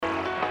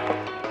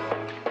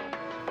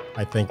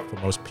I think for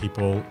most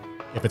people,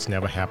 if it's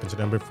never happened to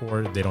them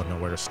before, they don't know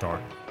where to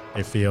start.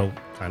 They feel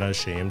kind of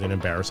ashamed and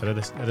embarrassed that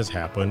it has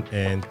happened,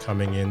 and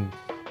coming in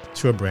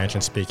to a branch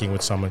and speaking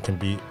with someone can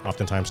be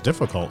oftentimes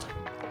difficult.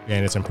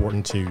 And it's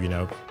important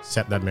to,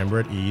 set that member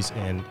at ease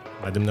and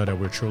let them know that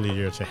we're truly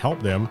here to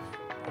help them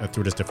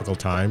through this difficult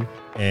time,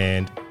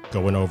 and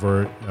going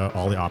over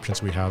all the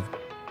options we have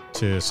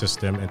to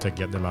assist them and to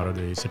get them out of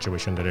the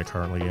situation that they're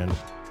currently in.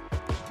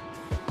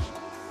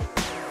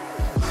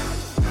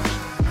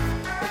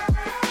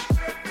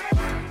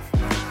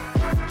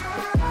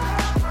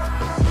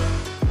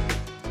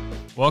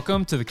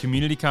 Welcome to the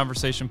Community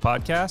Conversation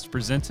Podcast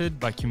presented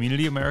by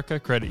Community America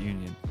Credit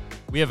Union.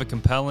 We have a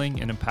compelling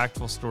and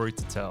impactful story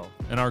to tell,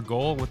 and our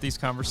goal with these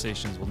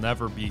conversations will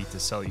never be to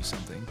sell you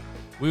something.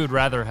 We would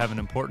rather have an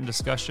important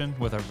discussion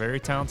with our very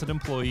talented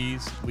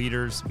employees,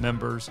 leaders,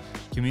 members,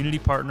 community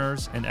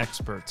partners, and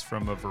experts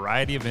from a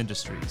variety of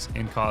industries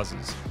and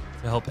causes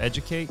to help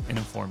educate and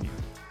inform you.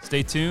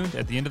 Stay tuned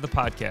at the end of the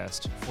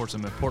podcast for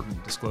some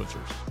important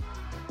disclosures.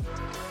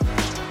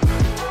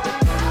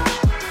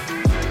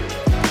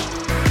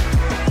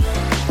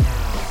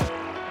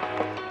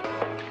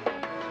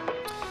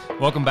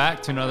 Welcome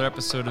back to another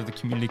episode of the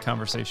Community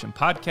Conversation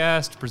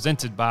Podcast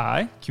presented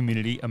by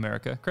Community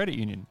America Credit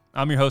Union.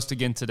 I'm your host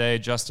again today,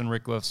 Justin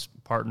Rickliffs,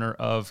 partner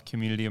of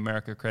Community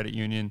America Credit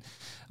Union.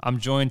 I'm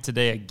joined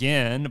today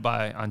again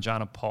by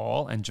Anjana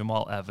Paul and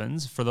Jamal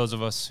Evans. For those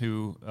of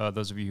you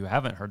who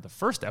haven't heard the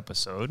first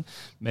episode,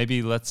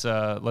 maybe let's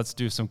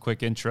do some quick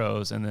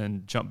intros and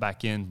then jump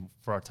back in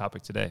for our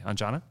topic today.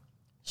 Anjana?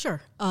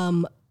 Sure.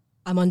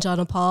 I'm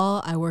Anjana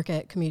Paul. I work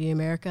at Community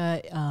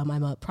America.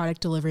 I'm a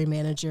product delivery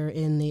manager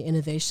in the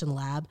Innovation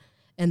Lab,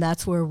 and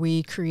that's where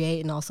we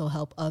create and also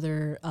help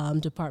other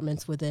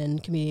departments within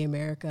Community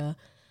America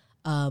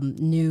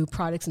new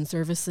products and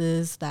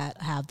services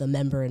that have the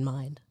member in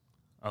mind.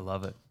 I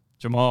love it.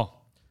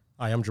 Jamal.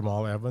 I am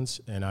Jamal Evans,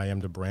 and I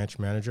am the branch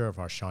manager of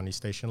our Shawnee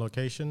Station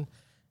location,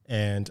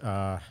 and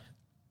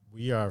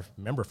we are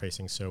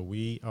member-facing, so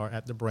we are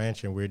at the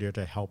branch, and we're there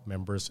to help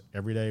members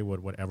every day with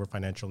whatever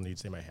financial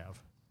needs they may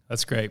have.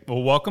 That's great.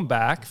 Well, welcome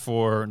back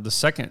for the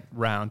second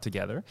round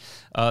together.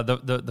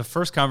 The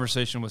first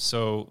conversation was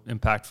so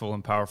impactful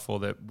and powerful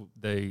that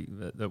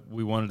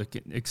we wanted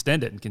to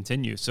extend it and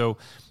continue. So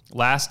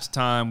last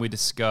time we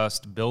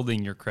discussed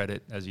building your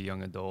credit as a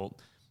young adult.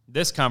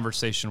 This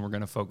conversation we're going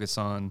to focus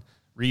on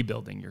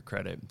rebuilding your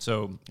credit.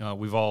 So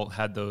we've all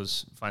had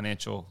those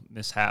financial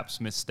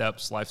mishaps,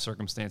 missteps, life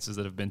circumstances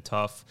that have been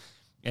tough,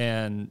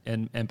 and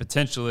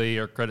potentially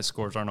our credit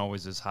scores aren't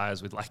always as high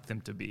as we'd like them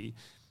to be.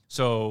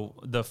 So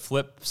the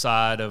flip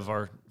side of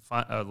our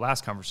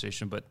last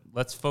conversation, but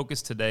let's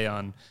focus today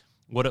on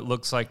what it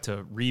looks like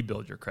to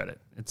rebuild your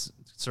credit. It's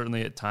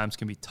certainly at times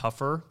can be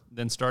tougher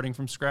than starting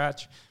from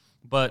scratch,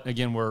 but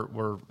again,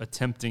 we're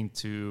attempting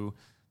to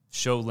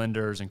show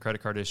lenders and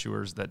credit card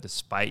issuers that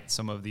despite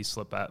some of these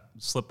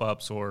slip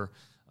ups or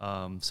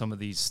some of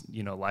these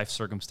life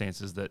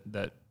circumstances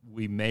that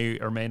we may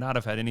or may not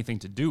have had anything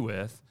to do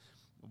with,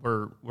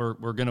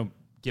 we're going to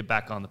get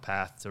back on the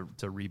path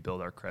to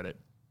rebuild our credit.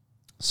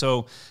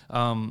 So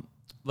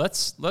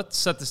let's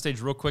set the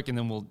stage real quick, and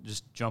then we'll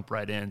just jump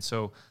right in.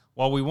 So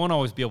while we won't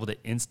always be able to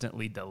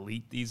instantly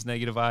delete these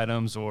negative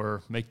items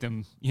or make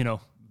them,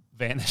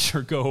 vanish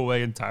or go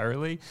away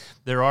entirely,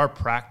 there are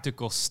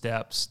practical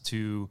steps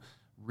to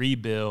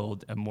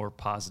rebuild a more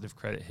positive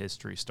credit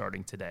history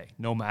starting today,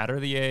 no matter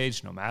the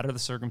age, no matter the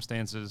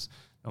circumstances,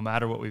 no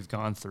matter what we've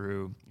gone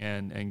through,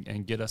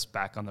 and get us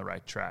back on the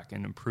right track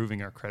and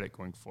improving our credit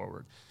going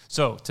forward.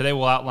 So today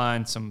we'll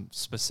outline some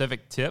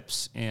specific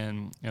tips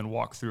and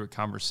walk through a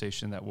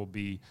conversation that will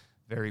be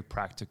very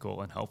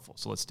practical and helpful.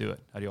 So let's do it.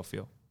 How do y'all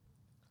feel?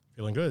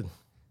 Feeling good.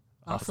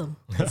 Awesome.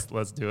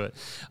 Let's do it.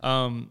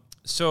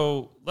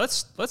 So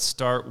let's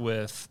start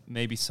with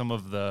maybe some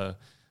of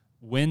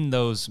when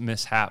those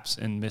mishaps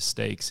and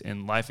mistakes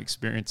and life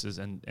experiences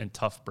and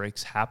tough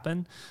breaks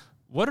happen.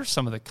 What are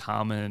some of the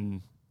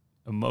common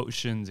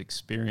emotions,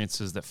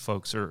 experiences that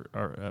folks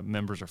or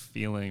members are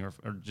feeling, or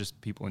just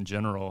people in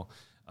general,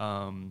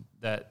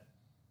 that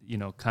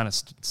kind of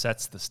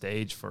sets the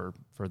stage for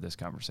this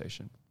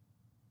conversation?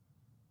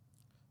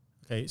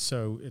 Okay,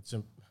 so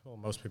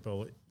most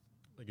people,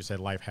 like you said,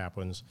 life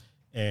happens,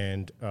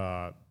 and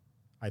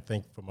I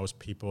think for most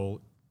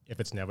people,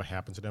 if it's never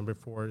happened to them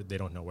before, they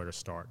don't know where to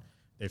start.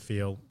 They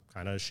feel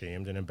kind of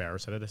ashamed and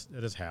embarrassed that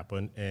it has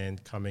happened,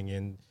 and coming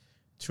in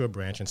to a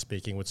branch and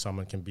speaking with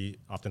someone can be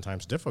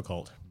oftentimes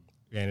difficult.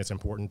 And it's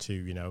important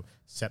to,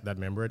 set that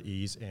member at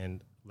ease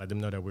and let them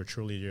know that we're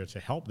truly here to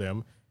help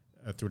them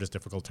through this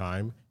difficult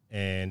time,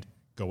 and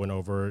going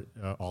over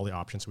all the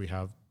options we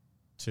have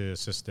to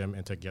assist them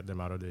and to get them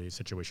out of the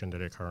situation that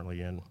they're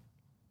currently in.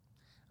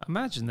 I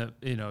imagine that,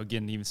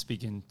 again, even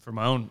speaking from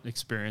my own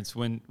experience,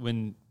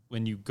 when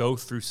you go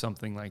through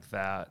something like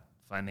that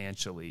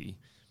financially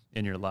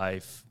in your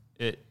life,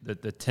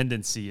 the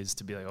tendency is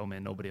to be like, oh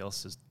man, nobody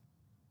else has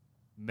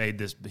made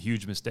this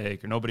huge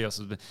mistake, or nobody else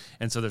has been.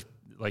 And so there's,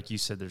 like you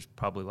said, there's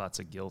probably lots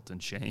of guilt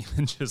and shame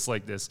and just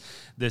like this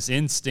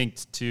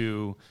instinct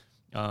to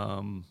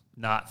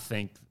not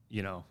think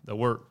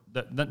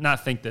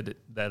not think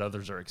that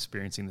others are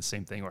experiencing the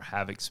same thing or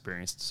have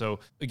experienced. So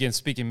again,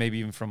 speaking maybe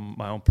even from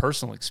my own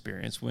personal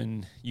experience,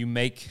 when you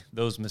make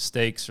those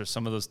mistakes or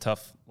some of those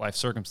tough life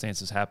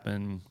circumstances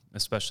happen,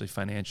 especially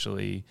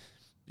financially,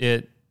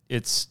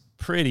 it's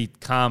pretty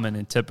common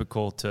and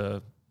typical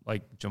to,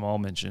 like Jamal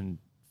mentioned,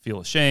 feel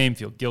ashamed,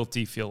 feel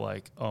guilty, feel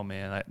like, oh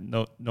man,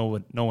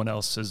 no one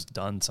else has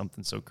done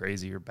something so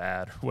crazy or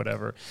bad or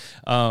whatever.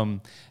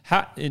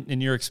 How,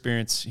 in your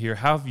experience here,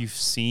 how have you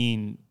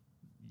seen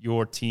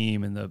your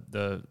team and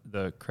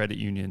the credit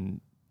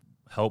union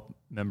help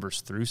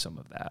members through some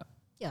of that?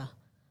 Yeah.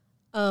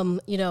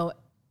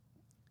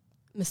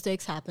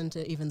 Mistakes happen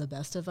to even the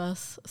best of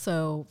us.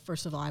 So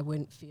first of all, I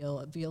wouldn't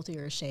feel guilty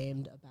or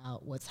ashamed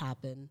about what's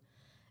happened.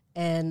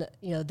 And,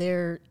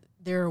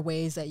 there are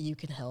ways that you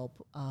can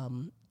help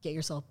get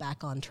yourself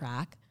back on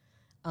track.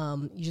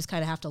 You just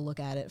kind of have to look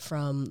at it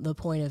from the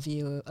point of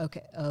view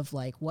of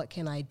like, what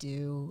can I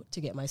do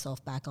to get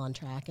myself back on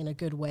track? And a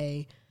good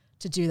way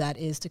to do that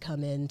is to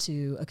come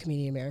into a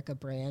Community America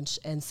branch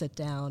and sit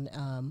down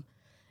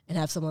and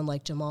have someone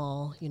like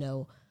Jamal,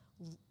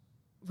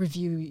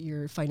 review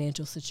your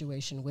financial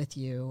situation with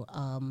you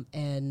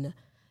and,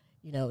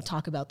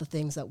 talk about the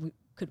things that we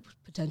could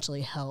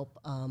potentially help,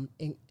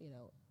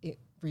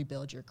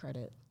 rebuild your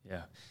credit.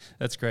 Yeah,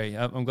 that's great.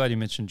 I'm glad you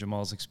mentioned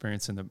Jamal's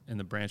experience in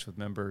the branch with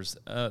members.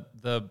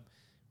 The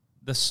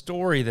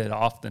story that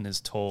often is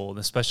told,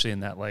 especially in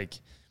that like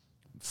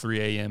 3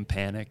 a.m.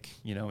 panic,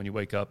 when you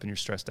wake up and you're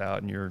stressed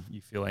out and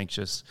you feel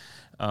anxious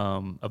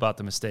about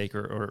the mistake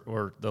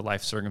or the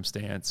life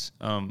circumstance.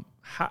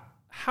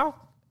 How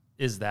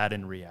is that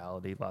in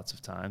reality? Lots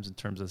of times, in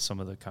terms of some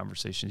of the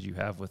conversations you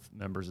have with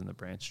members in the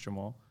branch,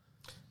 Jamal.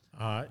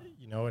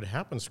 It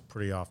happens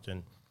pretty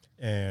often,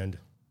 and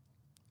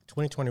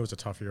 2020 was a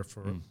tough year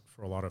for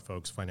a lot of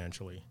folks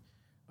financially.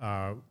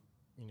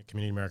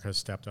 Community America has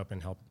stepped up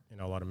and helped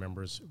a lot of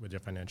members with their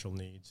financial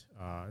needs,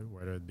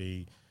 whether it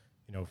be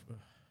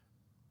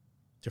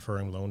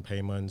deferring loan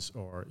payments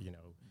or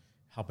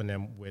helping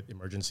them with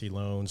emergency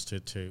loans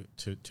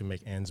to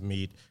make ends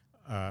meet.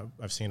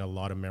 I've seen a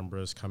lot of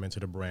members come into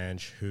the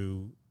branch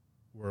who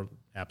were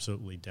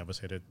absolutely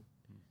devastated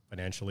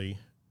financially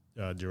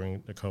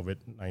during the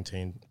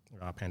COVID-19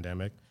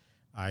 pandemic.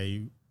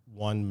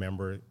 One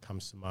member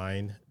comes to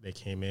mind. They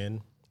came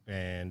in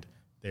and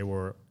they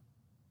were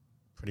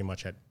pretty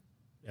much at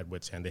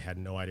wit's end. They had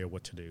no idea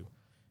what to do.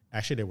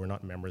 Actually, they were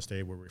not members.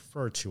 They were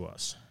referred to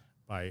us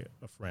by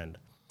a friend.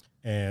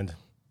 And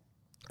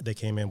they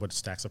came in with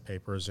stacks of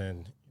papers,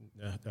 and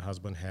the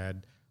husband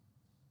had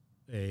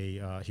he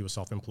was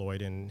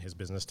self-employed and his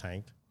business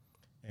tanked,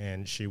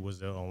 and she was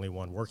the only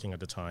one working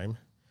at the time.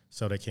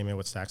 So they came in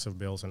with stacks of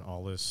bills and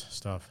all this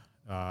stuff,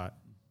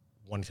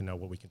 wanting to know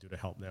what we can do to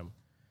help them.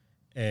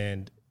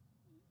 And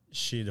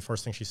the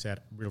first thing she said,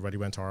 we already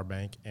went to our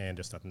bank, and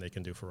there's nothing they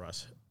can do for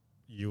us.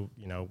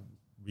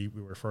 We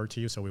referred to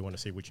you, so we want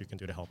to see what you can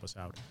do to help us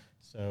out.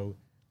 So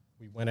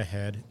we went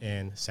ahead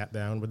and sat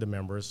down with the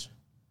members,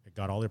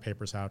 got all their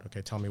papers out.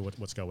 Okay, tell me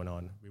what's going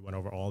on. We went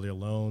over all their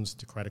loans,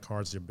 the credit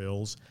cards, their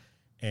bills,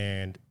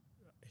 and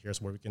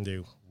here's what we can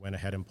do. Went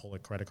ahead and pulled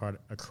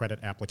a credit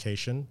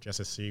application just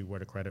to see where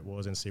the credit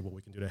was and see what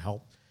we can do to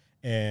help.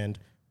 And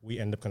we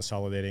ended up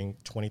consolidating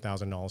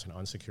 $20,000 in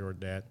unsecured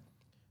debt.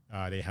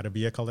 They had a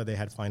vehicle that they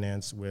had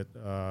financed with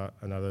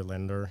another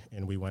lender,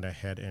 and we went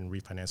ahead and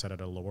refinanced that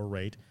at a lower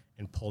rate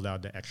and pulled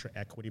out the extra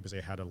equity because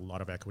they had a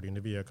lot of equity in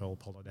the vehicle,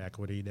 pulled out the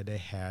equity that they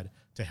had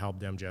to help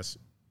them just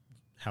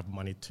have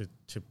money to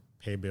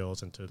pay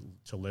bills and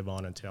to live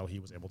on until he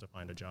was able to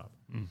find a job.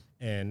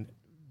 And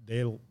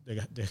the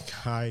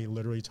guy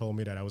literally told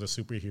me that I was a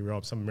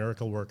superhero, some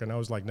miracle work, and I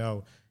was like,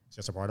 no, it's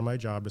just a part of my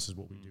job. This is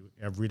what we do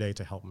every day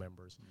to help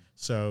members.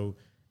 So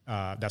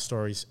that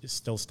story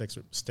still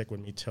stick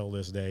with me till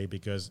this day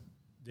because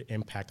the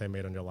impact I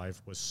made on their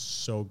life was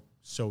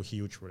so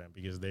huge for them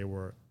because they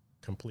were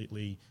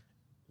completely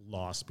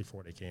lost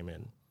before they came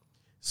in.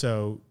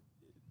 So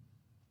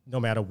no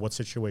matter what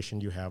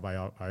situation you have,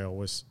 I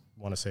always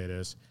want to say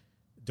this,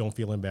 don't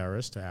feel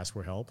embarrassed to ask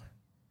for help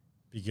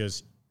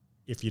because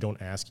if you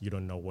don't ask, you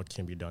don't know what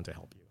can be done to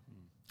help you.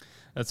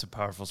 That's a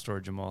powerful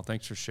story, Jamal.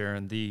 Thanks for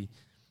sharing. The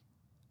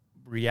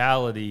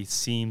reality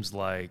seems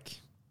like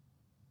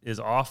is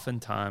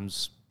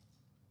oftentimes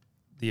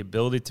the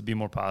ability to be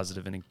more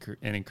positive and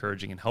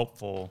encouraging and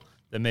helpful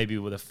than maybe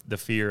with the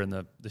fear and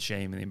the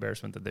shame and the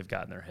embarrassment that they've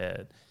got in their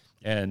head.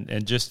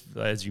 And just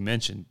as you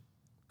mentioned,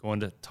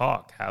 going to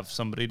talk, have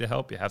somebody to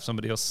help you, have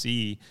somebody else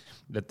see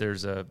that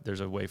there's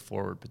a way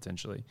forward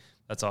potentially.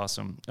 That's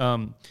awesome.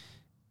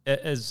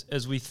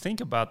 As we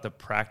think about the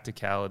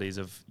practicalities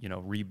of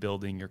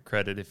rebuilding your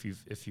credit if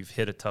you've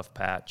hit a tough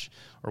patch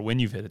or when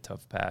you've hit a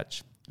tough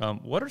patch,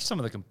 what are some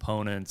of the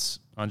components,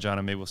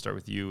 Anjana, maybe we'll start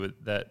with you,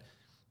 that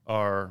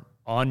are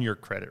on your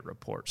credit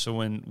report? So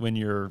when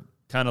you're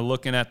kind of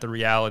looking at the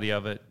reality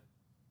of it,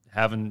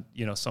 having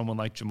someone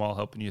like Jamal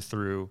helping you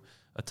through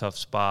a tough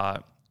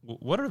spot,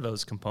 what are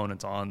those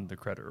components on the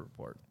credit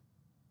report?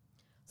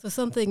 So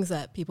some things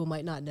that people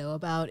might not know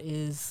about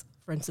is,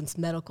 for instance,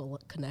 medical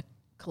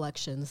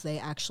collections, they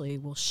actually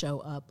will show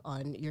up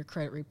on your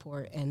credit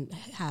report and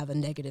have a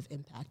negative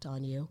impact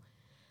on you.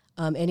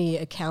 Any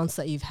accounts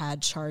that you've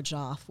had charged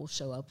off will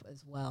show up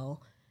as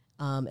well,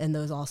 and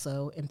those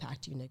also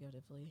impact you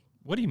negatively.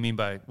 What do you mean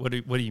by what do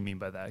you mean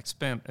by that?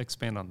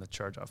 Expand on the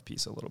charge off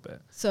piece a little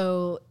bit.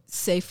 So,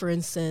 say for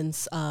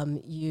instance,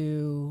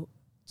 you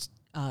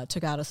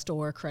took out a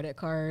store credit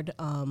card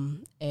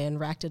and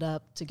racked it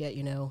up to get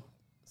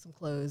some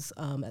clothes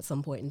at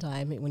some point in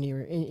time when you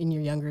were in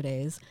your younger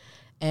days,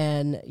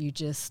 and you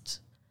just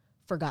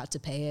forgot to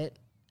pay it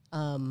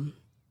and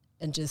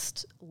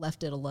just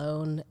left it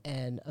alone,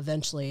 and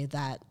eventually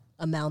that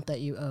amount that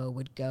you owe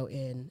would go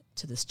in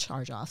to this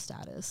charge-off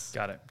status.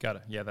 Got it.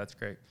 Yeah, that's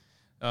great.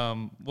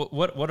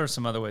 What are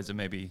some other ways that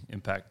maybe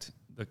impact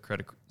the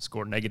credit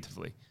score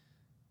negatively?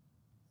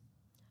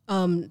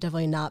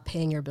 Definitely not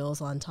paying your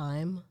bills on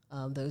time.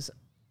 Those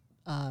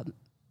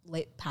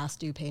late past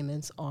due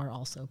payments are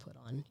also put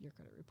on your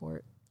credit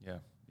report.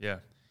 Yeah.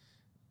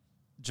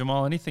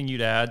 Jamal, anything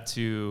you'd add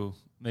to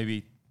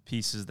maybe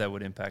pieces that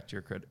would impact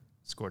your credit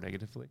score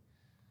negatively?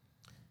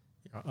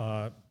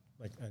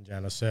 Like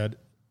Jana said,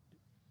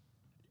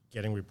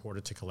 getting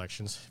reported to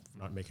collections,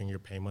 not making your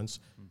payments.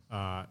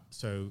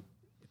 So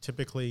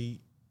typically,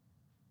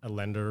 a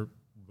lender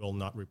will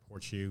not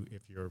report you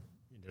if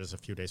there's a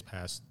few days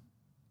past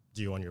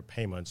due on your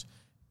payments.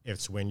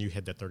 It's when you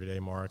hit the 30-day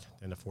mark,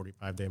 then the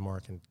 45-day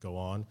mark, and go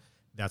on.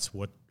 That's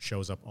what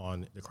shows up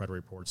on the credit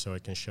report. So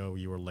it can show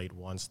you were late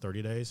once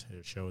 30 days.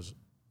 It shows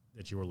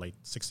that you were late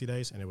 60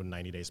 days, and it was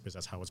 90 days because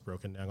that's how it's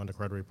broken down on the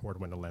credit report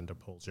when the lender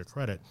pulls your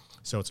credit.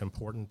 So it's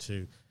important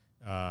to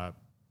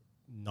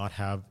not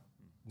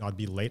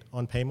be late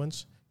on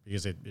payments,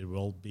 because it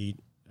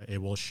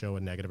will show a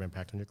negative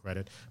impact on your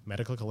credit.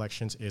 Medical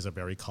collections is a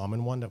very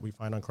common one that we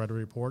find on credit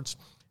reports.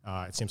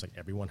 It seems like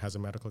everyone has a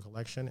medical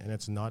collection, and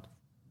it's not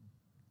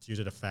due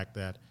to the fact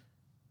that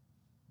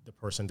the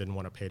person didn't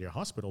want to pay their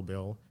hospital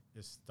bill.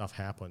 This stuff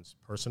happens.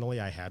 Personally,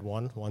 I had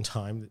one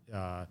time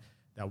that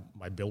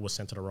my bill was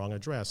sent to the wrong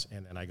address,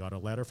 and then I got a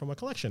letter from a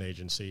collection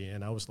agency,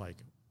 and I was like,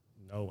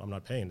 no, I'm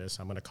not paying this.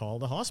 I'm going to call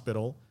the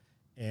hospital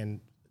and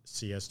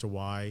see as to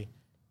why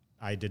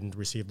I didn't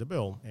receive the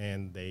bill.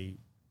 And they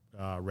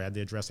read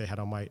the address they had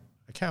on my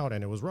account,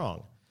 and it was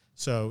wrong.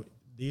 So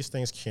these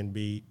things can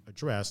be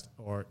addressed,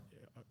 or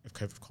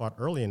if caught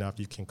early enough,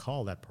 you can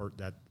call that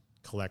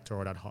collector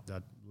or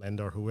that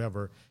lender or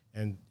whoever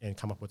and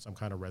come up with some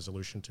kind of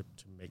resolution to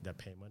make that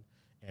payment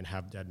and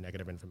have that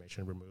negative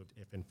information removed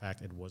if, in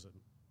fact, it was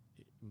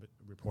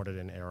reported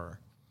in error.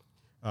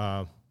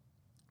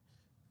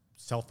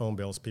 Cell phone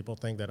bills, people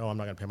think that, I'm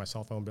not going to pay my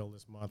cell phone bill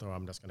this month, or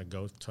I'm just going to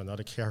go to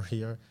another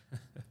carrier.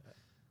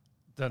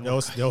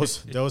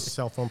 Those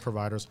cell phone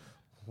providers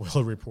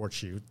will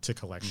report you to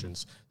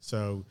collections.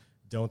 So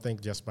don't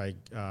think just by,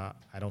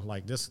 I don't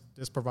like this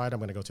provider,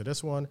 I'm going to go to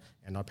this one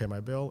and not pay my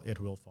bill. It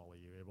will follow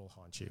you. It will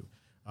haunt you.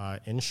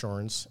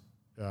 Insurance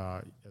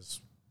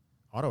is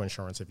auto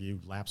insurance. If you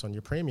lapse on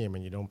your premium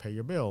and you don't pay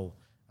your bill,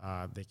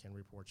 they can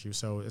report you.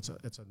 So it's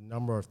a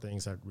number of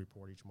things that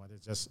report each month.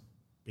 It's just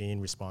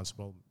being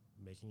responsible,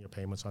 making your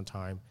payments on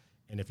time,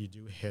 and if you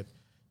do hit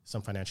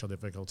some financial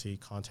difficulty,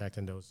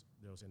 contacting those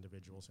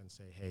individuals and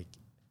say, hey,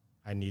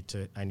 I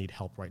need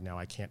help right now.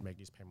 I can't make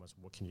these payments.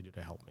 What can you do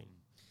to help me?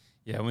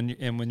 Yeah,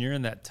 when you're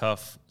in that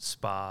tough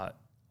spot,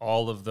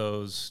 all of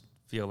those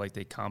feel like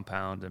they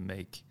compound and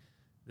make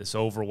this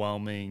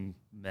overwhelming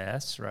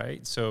mess,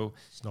 right? So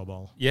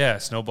snowball. Yeah,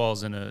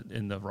 snowball's in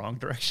the wrong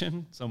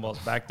direction. Snowball's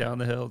back down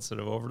the hill instead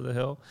of over the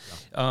hill.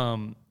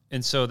 Yeah.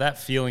 And so that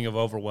feeling of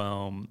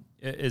overwhelm,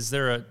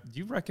 do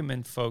you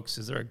recommend folks,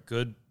 is there a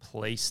good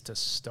place to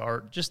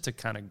start just to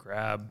kind of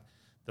grab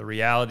the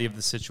reality of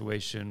the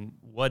situation?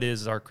 What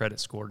is our credit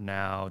score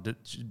now?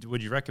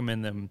 Would you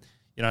recommend them?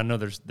 I know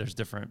there's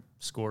different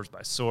scores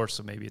by source,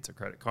 so maybe it's a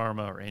Credit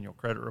Karma or annual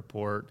credit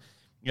report.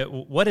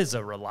 What is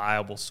a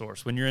reliable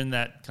source when you're in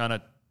that kind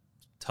of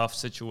tough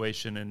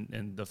situation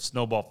and the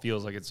snowball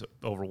feels like it's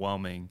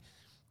overwhelming?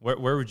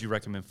 Where would you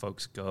recommend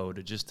folks go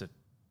to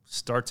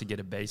start to get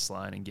a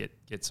baseline and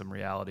get some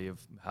reality of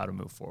how to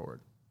move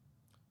forward?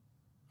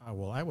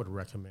 Well, I would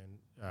recommend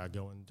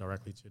going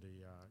directly to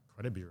the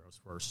credit bureaus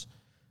first.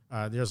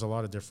 There's a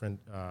lot of different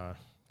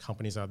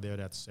companies out there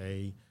that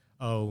say,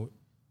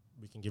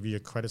 we can give you your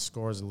credit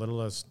score as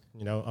little as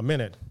a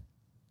minute.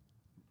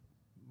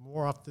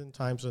 More often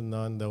times than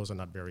none, those are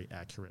not very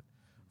accurate.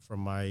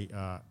 From my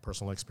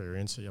personal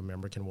experience, a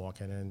member can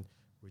walk in and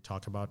we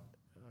talk about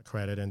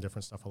credit and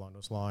different stuff along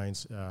those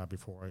lines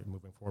before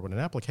moving forward with an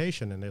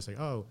application, and they say,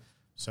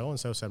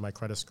 so-and-so said my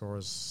credit score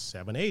is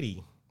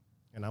 780.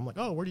 And I'm like,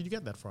 where did you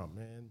get that from?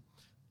 And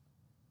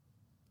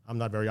I'm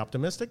not very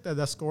optimistic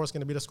that score is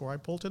going to be the score I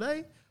pull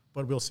today,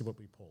 but we'll see what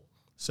we pull.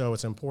 So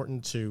it's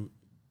important to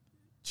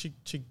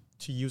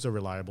use a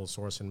reliable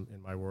source, in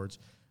my words.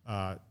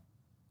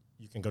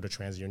 You can go to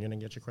TransUnion and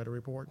get your credit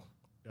report,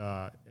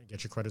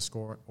 get your credit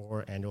score,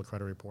 or annual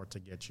credit report to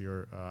get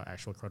your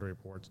actual credit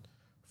report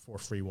for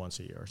free once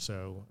a year.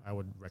 So I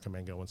would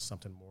recommend going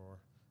something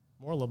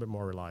a little bit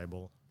more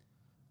reliable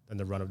than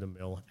the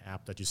run-of-the-mill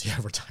app that you see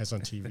advertised on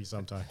TV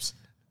sometimes.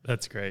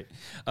 That's great.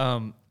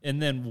 And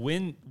then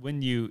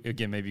when you,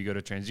 again, maybe you go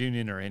to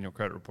TransUnion or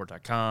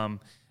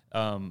annualcreditreport.com,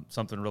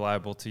 something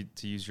reliable to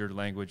use your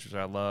language, which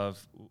I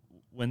love.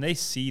 When they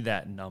see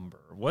that number,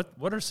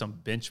 what are some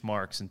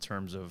benchmarks in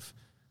terms of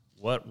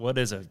what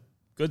is a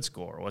good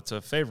score? What's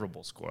a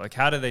favorable score? Like,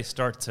 how do they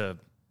start to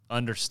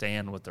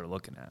understand what they're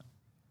looking at?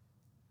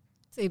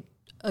 Say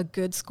a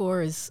good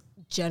score is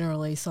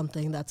generally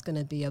something that's going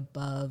to be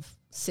above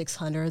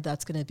 600.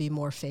 That's going to be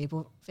more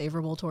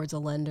favorable towards a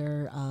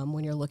lender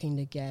when you're looking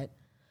to get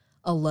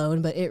a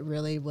loan, but it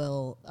really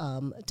will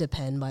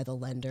depend by the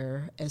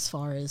lender as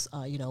far as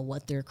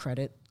what their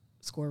credit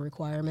score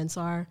requirements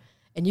are,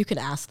 and you can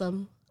ask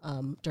them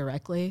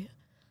directly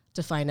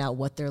to find out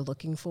what they're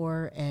looking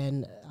for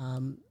and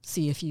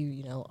see if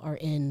you are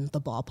in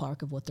the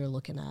ballpark of what they're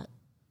looking at.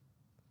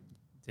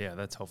 Yeah,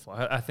 that's helpful.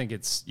 I think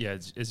it's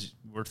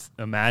worth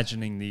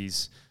imagining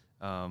these.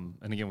 And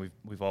again,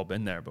 we've all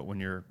been there, but when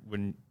you're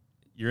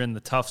in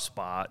the tough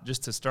spot,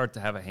 just to start to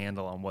have a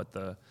handle on what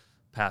the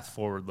path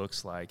forward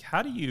looks like.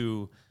 How do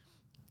you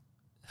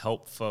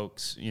help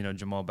folks?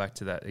 Jamal, back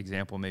to that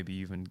example, maybe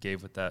you even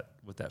gave with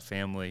that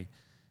family,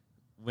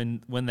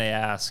 when they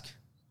ask,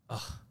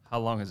 oh, how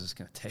long is this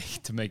going to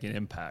take to make an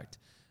impact?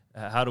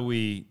 How do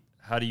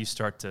you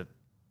start to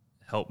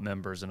help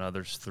members and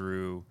others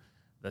through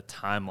the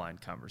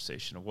timeline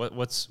conversation of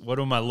what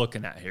am I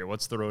looking at here?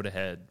 What's the road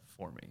ahead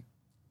for me?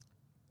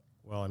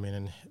 Well, I mean,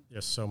 and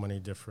there's so many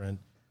different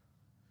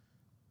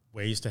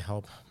ways to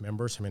help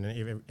members. I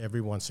mean,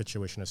 everyone's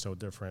situation is so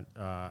different.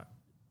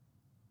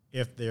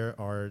 If there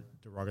are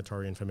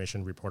derogatory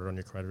information reported on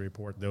your credit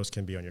report, those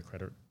can be on your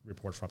credit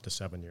report for up to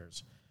 7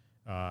 years.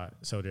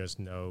 So there's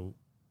no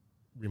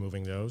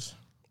removing those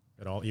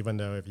at all. Even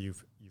though if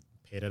you've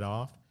paid it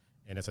off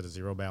and it's at a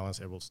zero balance,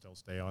 it will still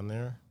stay on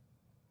there.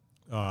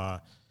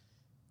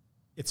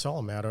 It's all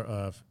a matter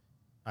of,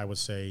 I would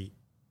say,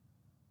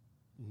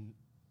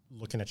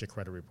 looking at your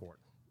credit report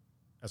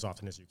as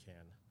often as you can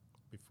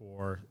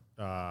before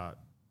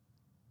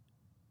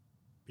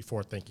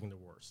thinking the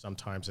worst.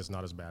 Sometimes it's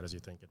not as bad as you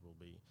think it will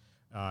be.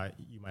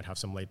 You might have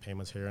some late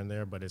payments here and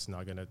there, but it's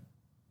not going to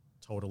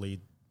totally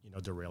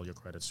derail your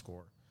credit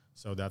score.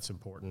 So that's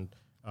important.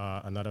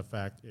 Another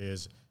fact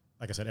is,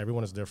 like I said,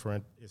 everyone is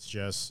different. It's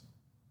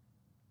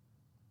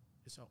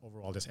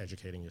overall just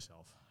educating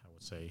yourself, I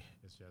would say.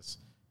 It's just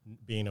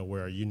being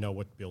aware.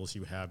 What bills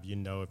you have.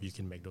 If you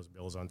can make those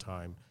bills on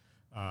time.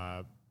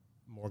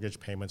 Mortgage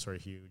payments are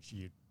huge.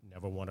 You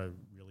never want to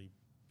really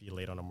be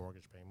late on a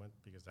mortgage payment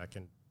because that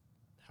can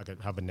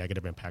have a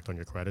negative impact on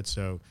your credit.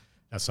 So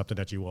that's something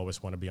that you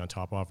always want to be on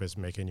top of, is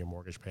making your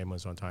mortgage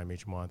payments on time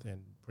each month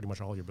and pretty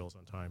much all your bills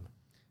on time.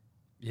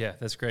 Yeah,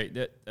 that's great.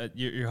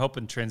 You're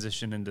helping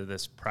transition into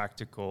this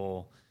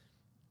practical.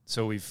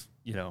 So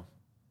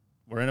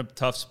we're in a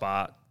tough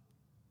spot.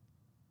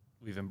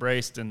 We've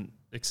embraced and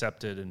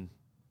accepted and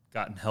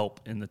gotten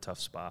help in the tough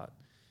spot.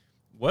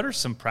 What are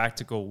some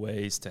practical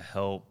ways to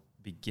help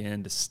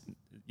begin to,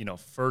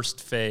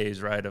 first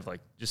phase, right, of like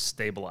just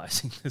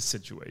stabilizing the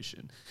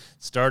situation,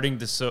 starting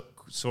to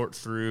sort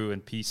through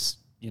and piece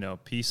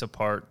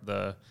apart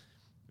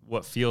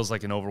what feels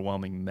like an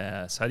overwhelming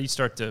mess? How do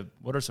you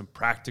what are some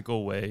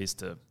practical ways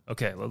to,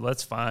 okay,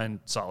 let's find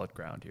solid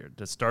ground here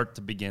to start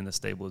to begin the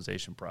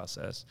stabilization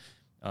process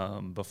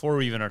before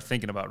we even are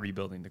thinking about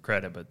rebuilding the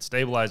credit, but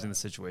stabilizing the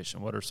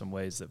situation? What are some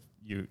ways that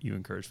you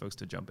encourage folks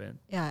to jump in?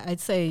 Yeah, I'd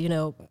say,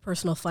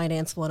 personal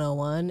finance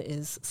 101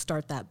 is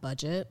start that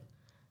budget.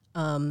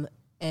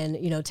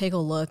 And take a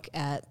look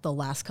at the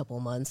last couple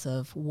months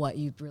of what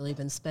you've really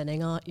been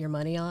spending your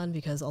money on,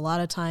 because a lot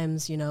of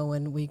times,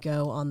 when we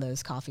go on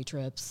those coffee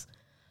trips,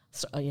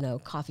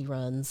 coffee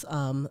runs,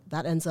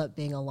 that ends up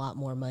being a lot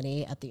more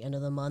money at the end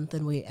of the month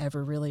than we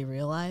ever really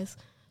realize.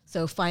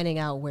 So finding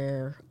out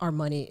where our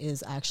money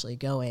is actually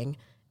going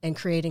and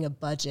creating a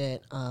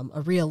budget,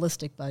 a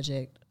realistic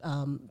budget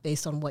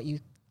based on what you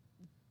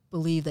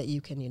believe that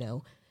you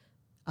can,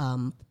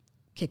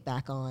 kick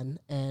back on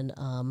and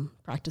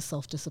practice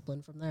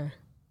self-discipline from there.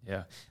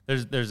 Yeah.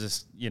 There's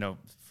this,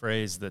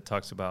 phrase that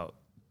talks about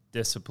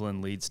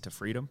discipline leads to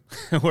freedom,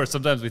 where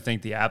sometimes we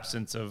think the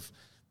absence of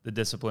the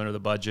discipline or the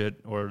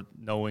budget or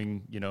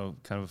knowing,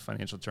 kind of a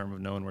financial term of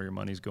knowing where your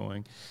money's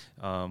going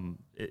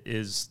it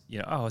is,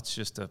 it's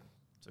just a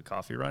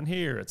coffee run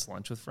here. It's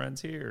lunch with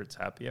friends here. It's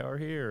happy hour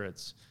here.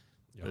 It's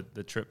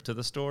the trip to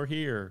the store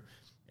here.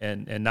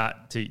 And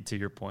not to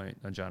your point,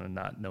 John, and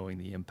not knowing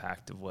the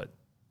impact of what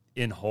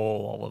in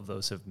whole all of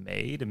those have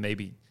made, and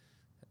maybe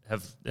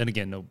and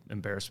again, no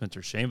embarrassment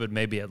or shame, but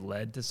maybe it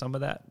led to some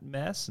of that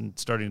mess, and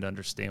starting to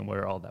understand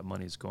where all that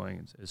money is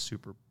going is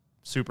super,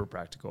 super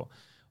practical.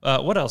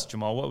 What else,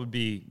 Jamal? What would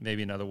be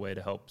maybe another way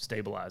to help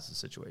stabilize the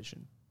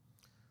situation?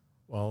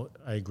 Well,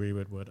 I agree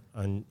with what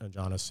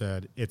Anjana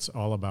said. It's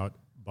all about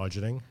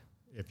budgeting.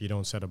 If you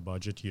don't set a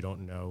budget, you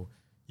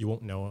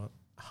won't know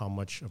how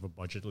much of a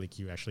budget leak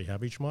you actually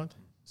have each month.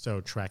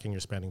 So tracking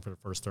your spending for the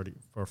first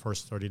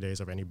 30 days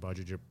of any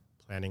budget you're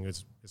planning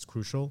is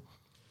crucial.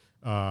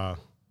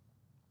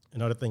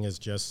 Another thing is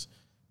just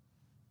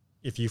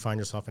if you find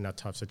yourself in that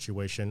tough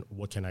situation,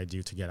 what can I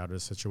do to get out of the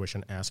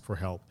situation? Ask for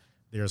help.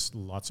 There's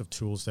lots of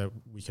tools that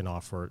we can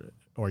offer,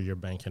 or your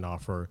bank can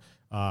offer.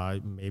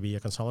 Maybe a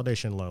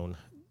consolidation loan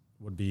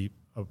would be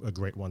a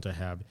great one to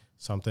have.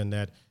 Something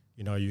that,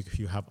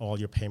 you have all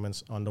your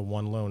payments under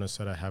one loan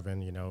instead of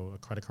having, a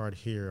credit card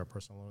here, a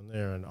personal loan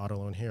there, an auto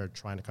loan here.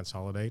 Trying to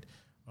consolidate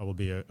will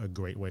be a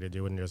great way to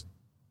do it. And there's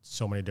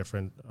so many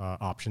different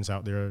options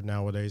out there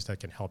nowadays that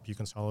can help you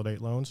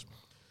consolidate loans.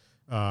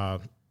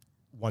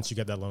 Once you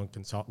get that loan,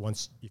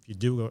 if you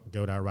do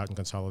go that route and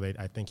consolidate,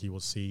 I think you will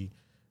see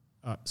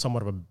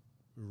somewhat of a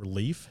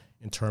relief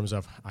in terms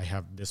of, I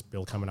have this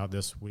bill coming out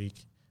this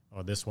week,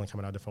 or this one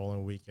coming out the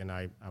following week, and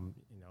I'm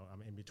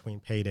in between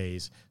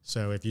paydays.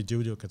 So if you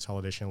do a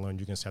consolidation loan,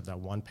 you can set that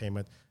one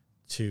payment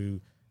to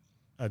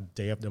a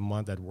day of the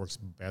month that works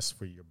best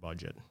for your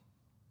budget,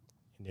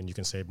 and then you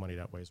can save money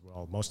that way as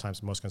well. Most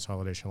times, most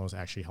consolidation loans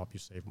actually help you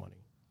save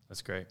money.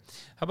 That's great.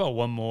 How about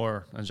one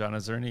more, Anjana?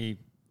 Is there any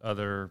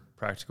other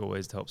practical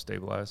ways to help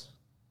stabilize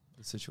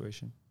the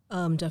situation?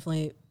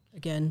 Definitely,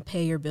 again,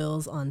 pay your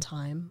bills on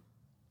time.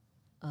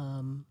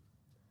 And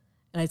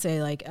I'd say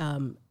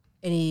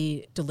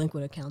any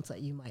delinquent accounts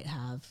that you might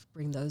have,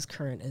 bring those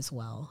current as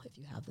well if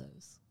you have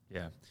those.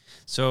 Yeah.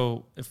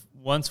 So if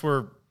once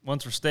we're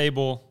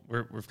stable,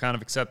 we've kind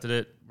of accepted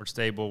it. We're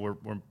stable.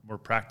 We're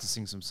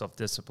practicing some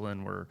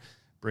self-discipline. We're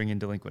bringing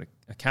delinquent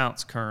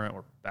accounts current.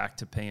 We're back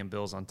to paying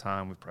bills on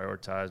time. We've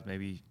prioritized,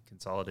 maybe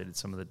consolidated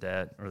some of the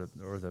debt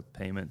or the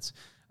payments.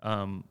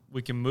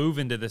 We can move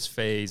into this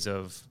phase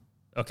of,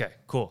 okay,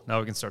 cool. Now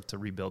we can start to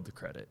rebuild the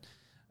credit.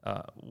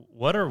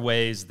 What are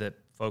ways that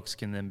folks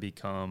can then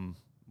become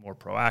more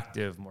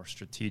proactive, more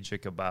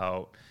strategic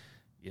about,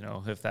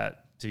 if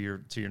that, to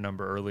your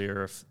number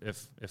earlier,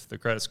 if the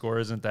credit score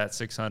isn't that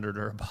 600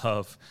 or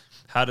above,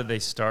 how do they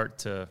start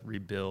to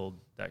rebuild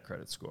that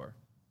credit score?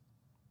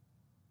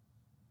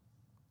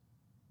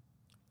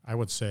 I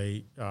would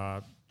say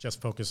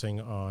just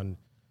focusing on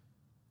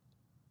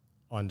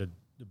the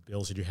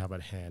bills that you have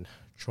at hand,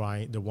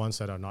 the ones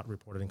that are not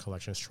reported in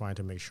collections, trying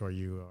to make sure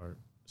you are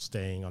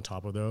staying on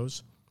top of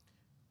those,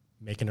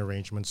 making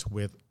arrangements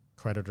with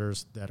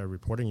creditors that are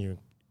reporting you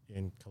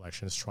in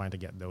collections, trying to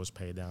get those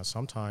paid down.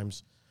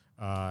 Sometimes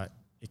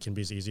it can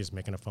be as easy as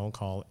making a phone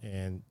call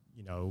and,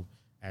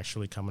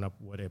 actually coming up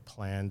with a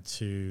plan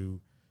to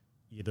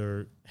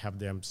either have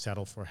them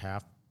settle for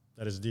half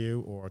that is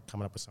due, or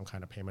coming up with some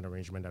kind of payment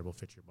arrangement that will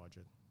fit your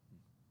budget.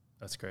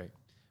 That's great.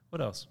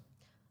 What else?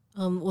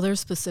 Well, there's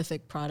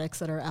specific products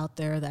that are out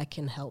there that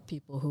can help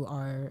people who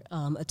are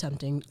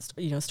attempting,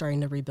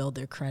 starting to rebuild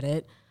their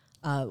credit.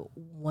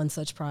 One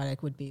such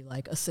product would be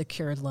like a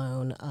secured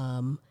loan.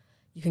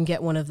 You can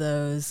get one of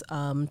those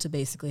to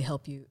basically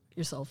help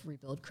yourself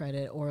rebuild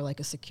credit, or like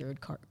a secured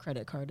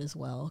credit card as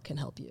well can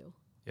help you.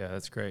 Yeah,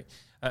 that's great.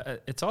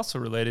 It's also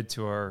related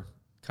to our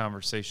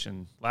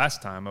conversation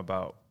last time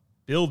about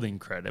building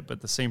credit, but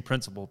the same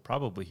principle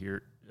probably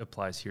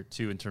applies here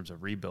too in terms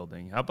of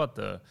rebuilding. How about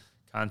the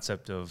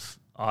concept of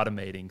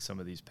automating some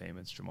of these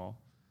payments, Jamal?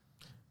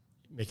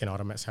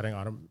 Setting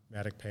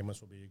automatic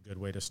payments will be a good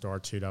way to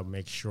start to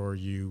make sure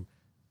you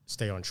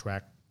stay on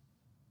track.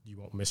 You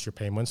won't miss your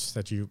payments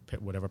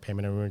whatever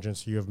payment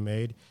arrangements you have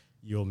made.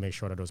 You'll make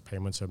sure that those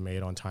payments are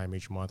made on time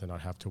each month and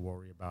not have to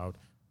worry about,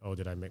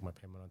 did I make my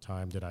payment on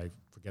time? Did I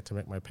forget to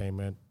make my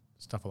payment?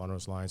 Stuff along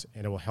those lines.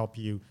 And it will help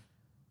you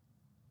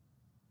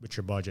with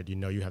your budget.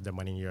 You have that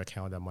money in your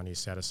account, that money is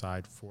set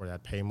aside for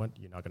that payment.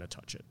 You're not going to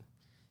touch it.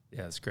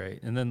 Yeah, that's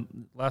great. And then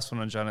last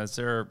one, Anjana, is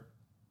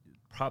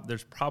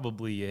there's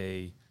probably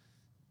a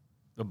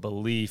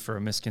belief or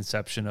a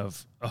misconception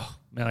of, oh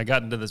man, I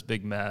got into this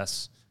big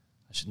mess.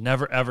 I should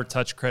never ever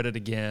touch credit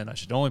again. I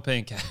should only pay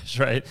in cash,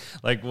 right?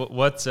 Like what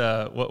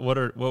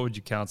would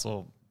you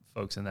counsel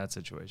folks in that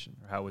situation,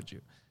 or how would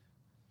you?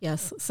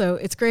 Yes. So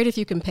it's great if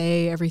you can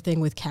pay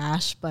everything with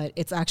cash, but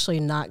it's actually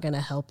not going to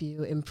help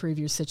you improve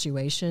your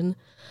situation.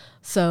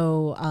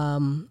 So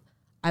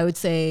I would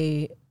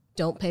say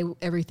don't pay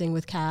everything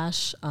with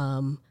cash,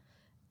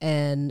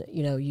 and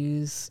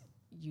use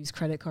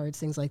credit cards,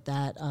 things like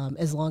that.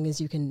 As long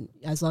as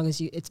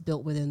it's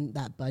built within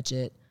that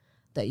budget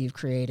that you've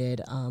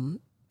created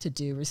to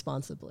do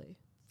responsibly.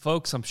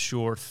 Folks, I'm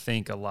sure,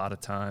 think a lot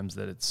of times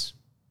that it's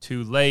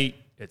too late,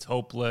 it's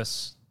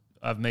hopeless,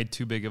 I've made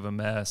too big of a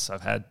mess,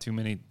 I've had too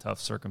many tough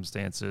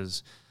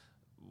circumstances.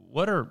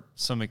 What are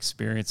some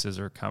experiences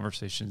or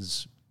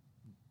conversations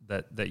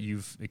that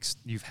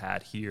you've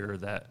had here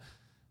that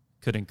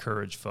could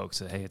encourage folks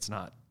that, hey, it's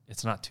not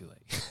too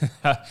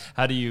late?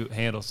 How do you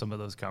handle some of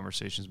those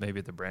conversations, maybe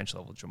at the branch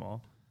level,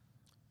 Jamal?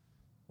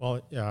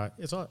 Well,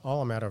 it's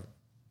all a matter of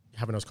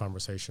having those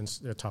conversations.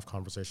 They're tough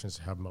conversations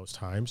to have most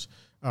times,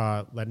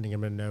 letting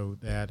them know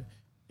that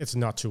it's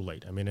not too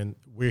late. I mean, and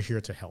we're here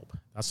to help.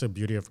 That's the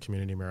beauty of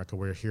Community America.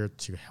 We're here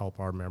to help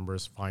our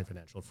members find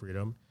financial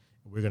freedom.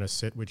 We're going to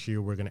sit with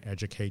you. We're going to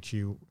educate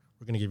you.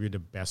 We're going to give you the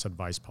best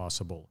advice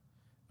possible.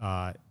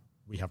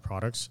 We have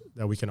products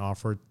that we can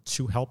offer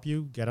to help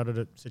you get out of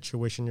the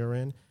situation you're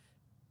in.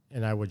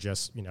 And I would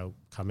just,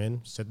 come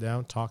in, sit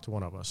down, talk to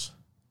one of us.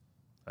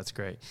 That's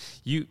great.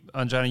 You,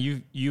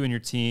 Anjana, you and your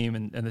team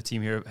and the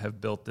team here have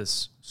built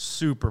this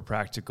super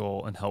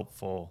practical and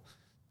helpful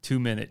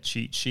 2-minute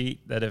cheat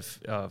sheet that if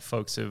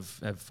folks have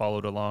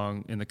followed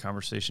along in the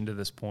conversation to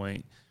this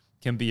point,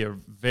 can be a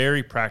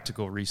very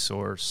practical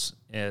resource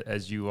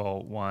as you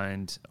all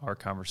wind our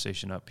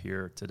conversation up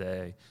here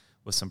today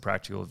with some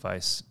practical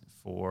advice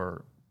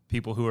for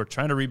people who are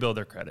trying to rebuild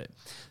their credit.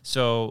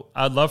 So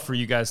I'd love for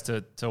you guys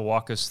to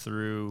walk us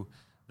through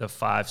the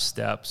 5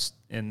 steps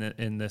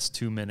in this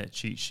 2-minute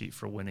cheat sheet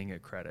for winning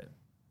at credit.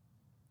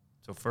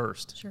 So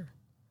first. Sure.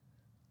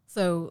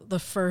 So the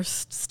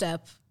first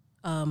step,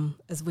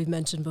 as we've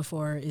mentioned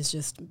before, is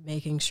just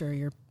making sure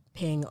you're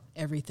paying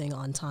everything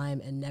on time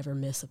and never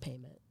miss a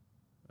payment.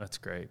 That's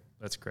great.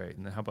 That's great.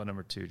 And then how about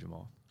number 2,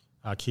 Jamal?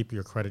 Keep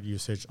your credit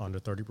usage under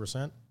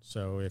 30%.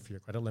 So if your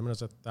credit limit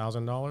is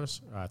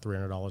 $1,000,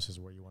 $300 is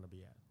where you want to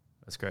be at.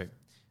 That's great.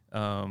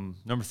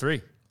 Number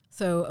 3.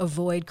 So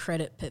avoid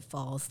credit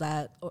pitfalls.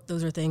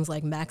 Those are things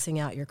like maxing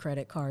out your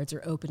credit cards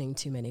or opening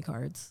too many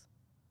cards.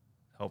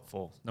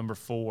 Helpful. Number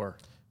 4.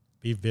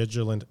 Be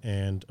vigilant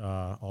and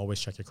always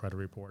check your credit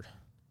report.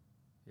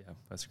 Yeah,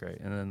 that's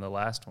great. And then the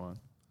last one.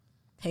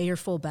 Pay your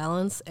full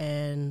balance,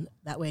 and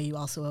that way you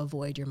also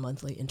avoid your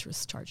monthly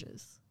interest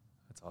charges.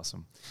 That's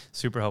awesome.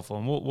 Super helpful.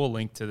 And we'll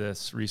link to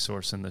this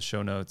resource in the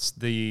show notes.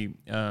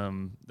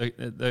 Again,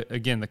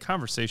 the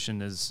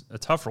conversation is a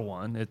tougher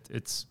one.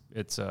 It's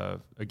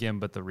again,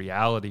 but the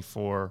reality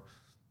for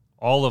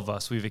all of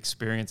us, we've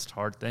experienced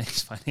hard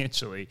things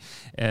financially,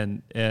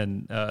 and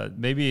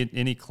maybe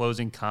any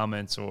closing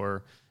comments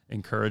or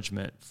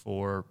encouragement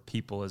for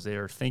people as they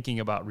are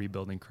thinking about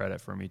rebuilding credit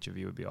from each of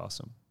you would be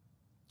awesome.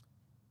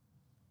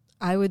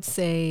 I would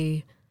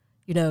say,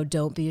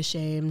 don't be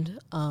ashamed.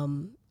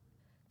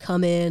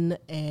 Come in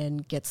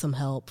and get some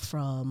help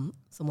from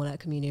someone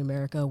at Community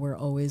America. We're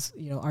always,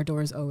 our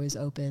door is always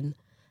open.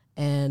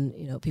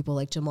 And, people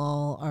like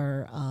Jamal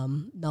are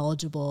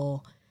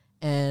knowledgeable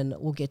and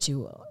will get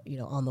you,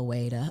 on the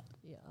way to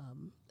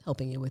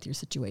helping you with your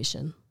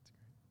situation.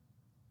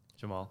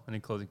 Jamal,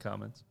 any closing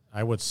comments?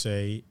 I would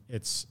say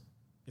it's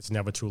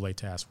never too late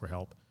to ask for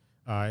help.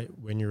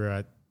 When you're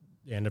at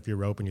the end of your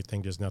rope and you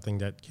think there's nothing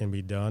that can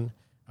be done,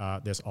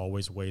 there's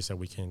always ways that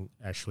we can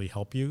actually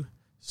help you.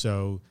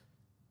 So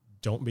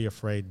don't be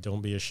afraid.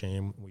 Don't be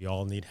ashamed. We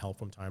all need help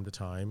from time to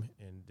time,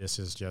 and this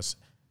is just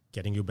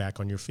getting you back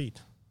on your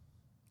feet.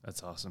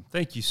 That's awesome.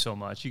 Thank you so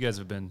much. You guys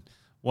have been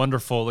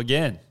wonderful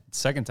again.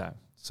 Second time.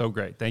 So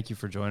great. Thank you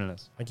for joining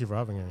us. Thank you for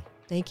having me.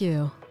 Thank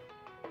you.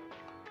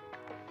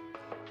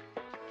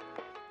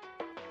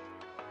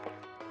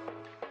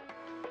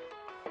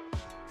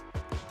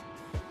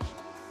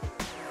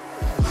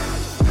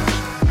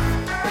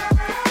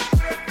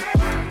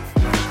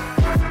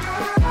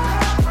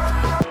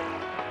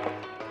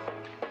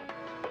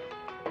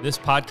 This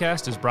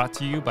podcast is brought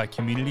to you by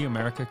Community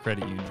America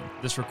Credit Union.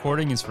 This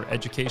recording is for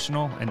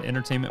educational and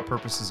entertainment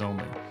purposes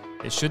only.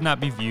 It should not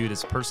be viewed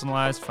as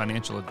personalized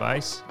financial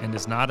advice and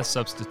is not a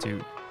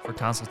substitute for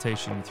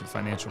consultation with your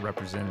financial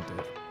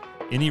representative.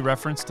 Any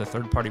reference to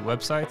third-party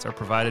websites are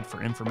provided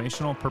for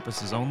informational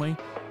purposes only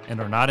and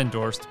are not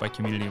endorsed by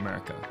Community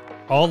America.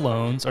 All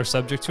loans are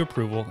subject to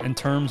approval and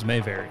terms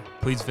may vary.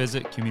 Please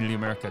visit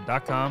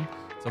communityamerica.com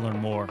to learn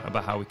more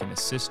about how we can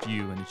assist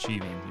you in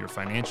achieving your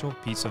financial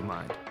peace of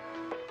mind.